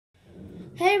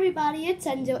Hey everybody, it's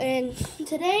Enzo, and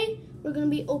today we're going to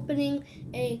be opening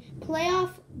a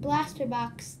playoff blaster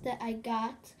box that I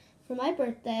got for my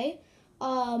birthday.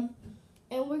 And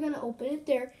we're going to open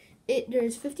it.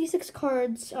 There's 56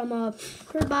 cards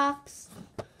per box.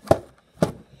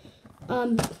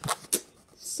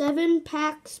 7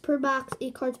 packs per box,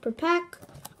 8 cards per pack.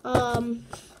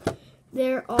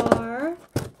 There are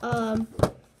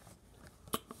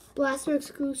Blaster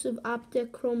exclusive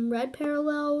Optic Chrome Red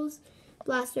parallels,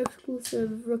 Blaster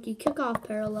exclusive Rookie Kickoff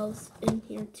parallels in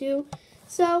here too.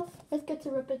 So let's get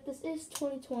to rip it. This is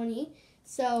 2020,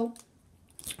 so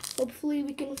hopefully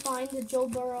we can find a Joe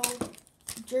Burrow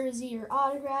jersey or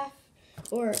autograph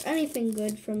or anything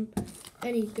good from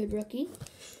any good rookie.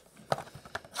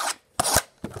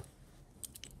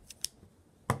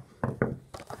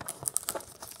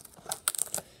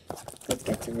 Let's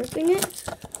get to ripping it.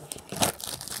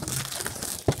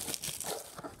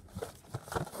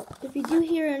 If you do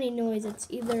hear any noise, it's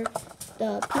either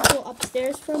the people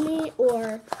upstairs from me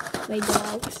or my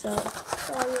dog, so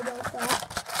sorry about that.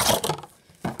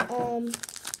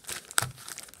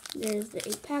 There's the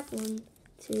 8-pack. 1,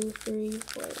 2, 3,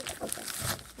 4. Okay,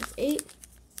 that's 8.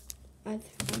 I'm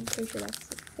pretty sure that's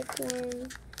the thick one.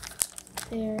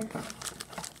 There.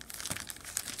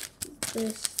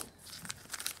 This.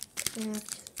 That.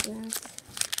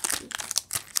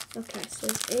 Okay, so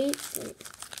it's 8.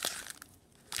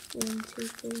 1, 2,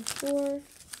 3, 4.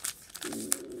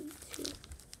 2.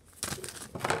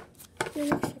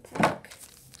 An extra pack.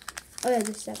 Oh yeah,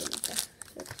 there's 7. Okay.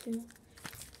 So 2,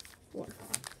 1.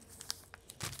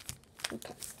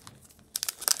 Okay.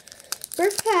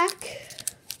 First pack.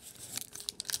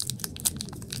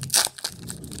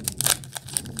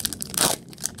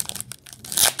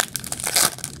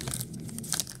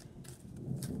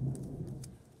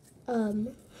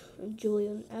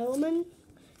 Julian Edelman,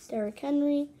 Derrick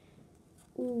Henry.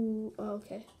 Ooh, oh,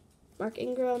 okay. Mark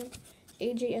Ingram,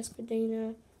 AJ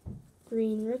Espadena,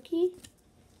 green rookie.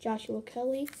 Joshua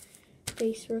Kelly,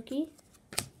 base rookie.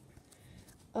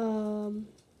 Sterling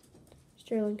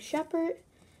Shepard,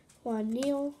 Juan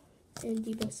Neal, and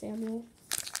Deebo Samuel.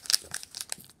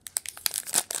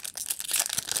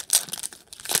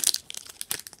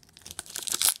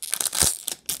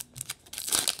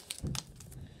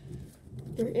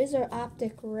 There is our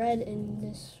Optic Red in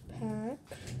this pack.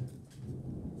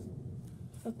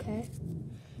 Okay.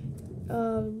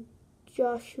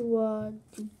 Joshua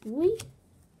Dubois,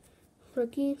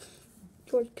 rookie.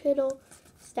 George Kittle,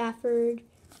 Stafford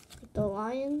with the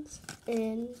Lions,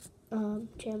 and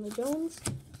Chandler Jones.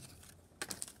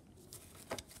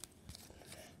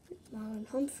 Marlon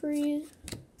Humphrey,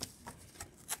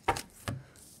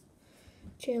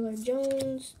 Chandler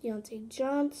Jones, Deontay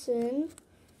Johnson,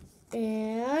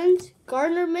 and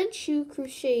Gardner Minshew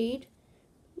Crusade,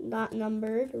 not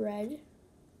numbered, red.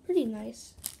 Pretty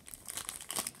nice.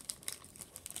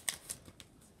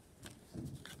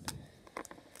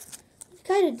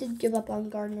 Kind of did give up on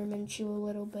Gardner Minshew a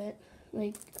little bit.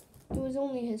 Like, it was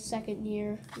only his second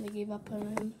year and they gave up on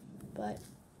him, but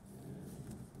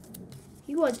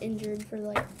he was injured for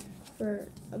the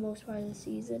most part of the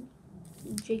season.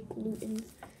 Jake Luton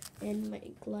and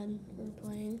Mike Glenn were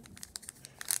playing.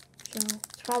 So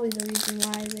it's probably the reason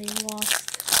why they lost.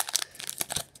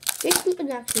 Jake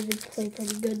Luton actually did play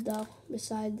pretty good though,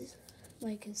 besides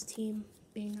like his team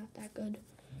being not that good.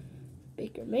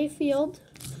 Baker Mayfield,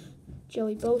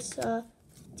 Joey Bosa,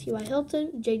 T.Y.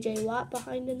 Hilton, J.J. Watt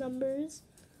behind the numbers.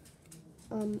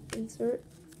 Insert.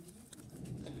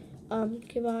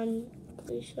 Kevon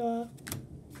Clishaw,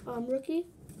 rookie.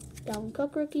 Dalvin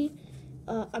Cook rookie.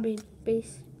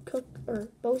 Base Cook or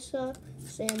Bosa,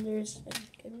 Sanders, and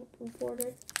Kevin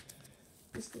Porter.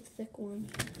 This is the thick one.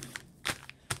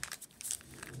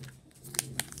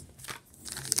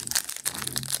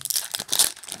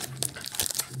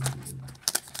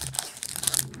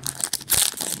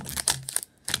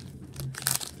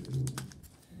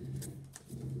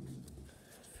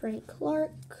 Frank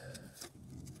Clark,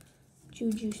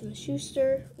 Juju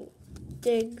Smith-Schuster,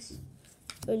 Diggs,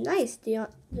 oh nice,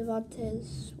 Devontae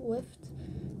Swift,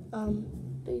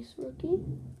 base rookie,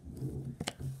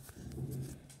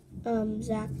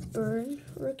 Zach Byrne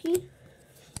rookie,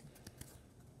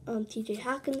 T.J.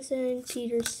 Hawkinson,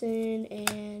 Peterson,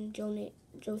 and Joe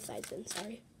Theismann,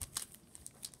 sorry.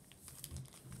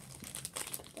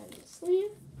 Put that in the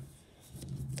sleeve.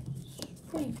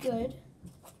 Pretty good.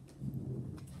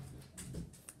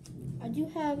 I do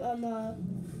have, I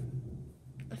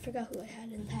forgot who I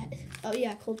had in that. Oh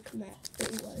yeah, Colt Kmet,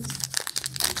 it was.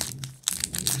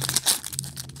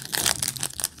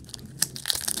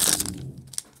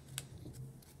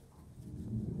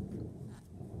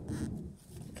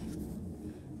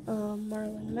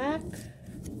 Marlon Mack.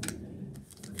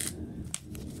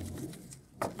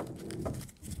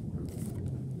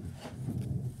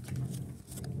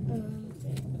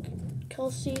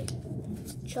 Kelsey,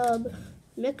 Chubb,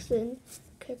 Mixon,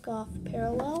 kickoff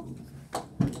parallel.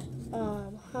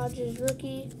 Hodges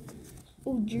rookie.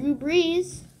 Drew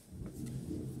Brees.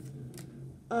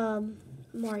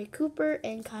 Amari Cooper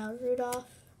and Kyle Rudolph,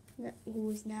 who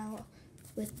is now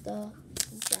with the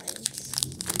Giants.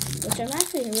 Which I'm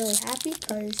actually really happy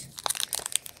because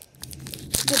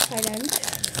good tight end.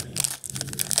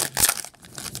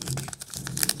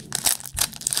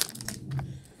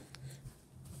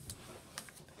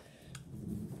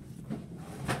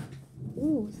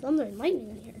 Ooh, thunder and lightning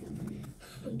in here.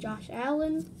 Josh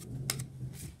Allen,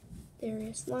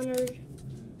 Darius Leonard,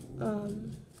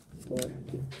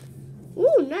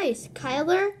 ooh, nice.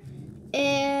 Kyler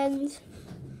and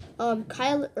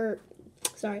Kyler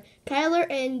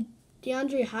and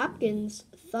DeAndre Hopkins,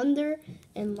 thunder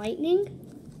and lightning.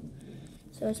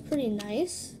 So it's pretty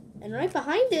nice. And right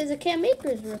behind it is a Cam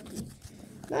Akers rookie.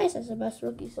 Nice, that's the best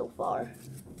rookie so far.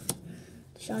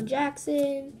 Deshaun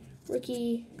Jackson,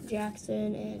 Ricky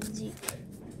Jackson, and Zeke.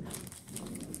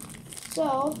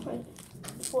 So,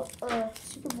 for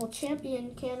Super Bowl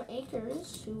champion Cam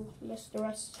Akers, who missed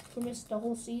the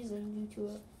whole season due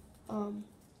to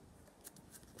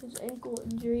his ankle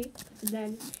injury, and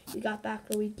then he got back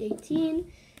for Week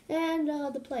 18 and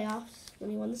the playoffs when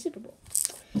he won the Super Bowl.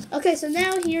 Okay, so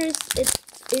now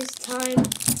it's time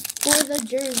for the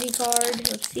jersey card.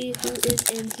 Let's see who is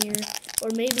in here, or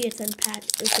maybe it's in patch.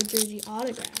 It's a jersey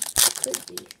autograph. Could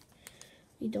be.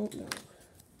 We don't know.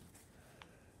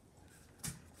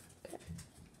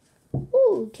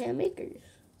 Ooh, Cam Akers,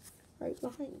 right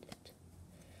behind it.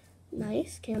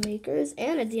 Nice, Cam Akers,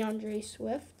 and a DeAndre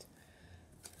Swift.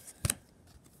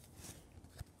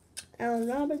 Allen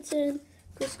Robinson,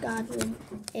 Chris Godwin,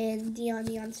 and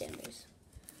Deion Sanders.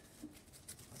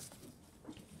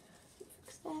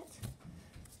 Fix that.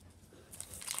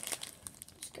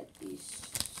 Just got these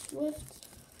Swift.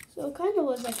 So it kind of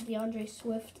was like DeAndre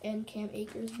Swift and Cam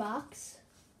Akers box.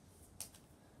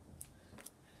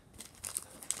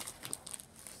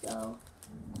 So,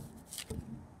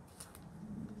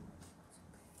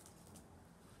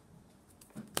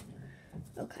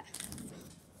 okay.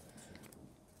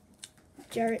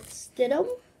 Jarrett Stidham,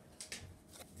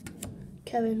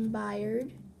 Kevin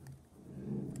Byard,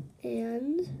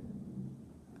 and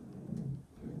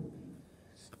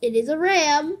it is a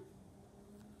Ram.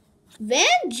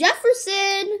 Van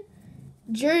Jefferson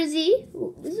jersey.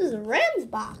 Ooh, this is a Rams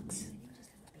box.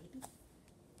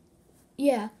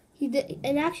 Yeah. He did,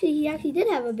 and actually, he actually did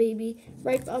have a baby.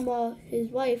 Right, his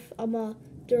wife,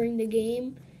 during the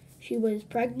game, she was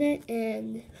pregnant,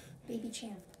 and baby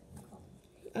champ.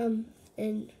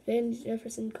 and Van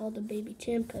Jefferson called the baby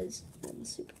champ because he won the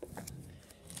Super Bowl.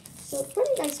 So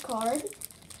pretty nice card.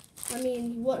 I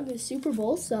mean, he won the Super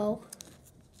Bowl, so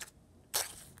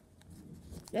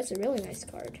that's a really nice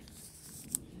card.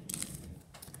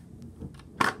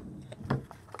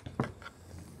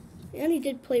 And he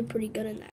did play pretty good in that.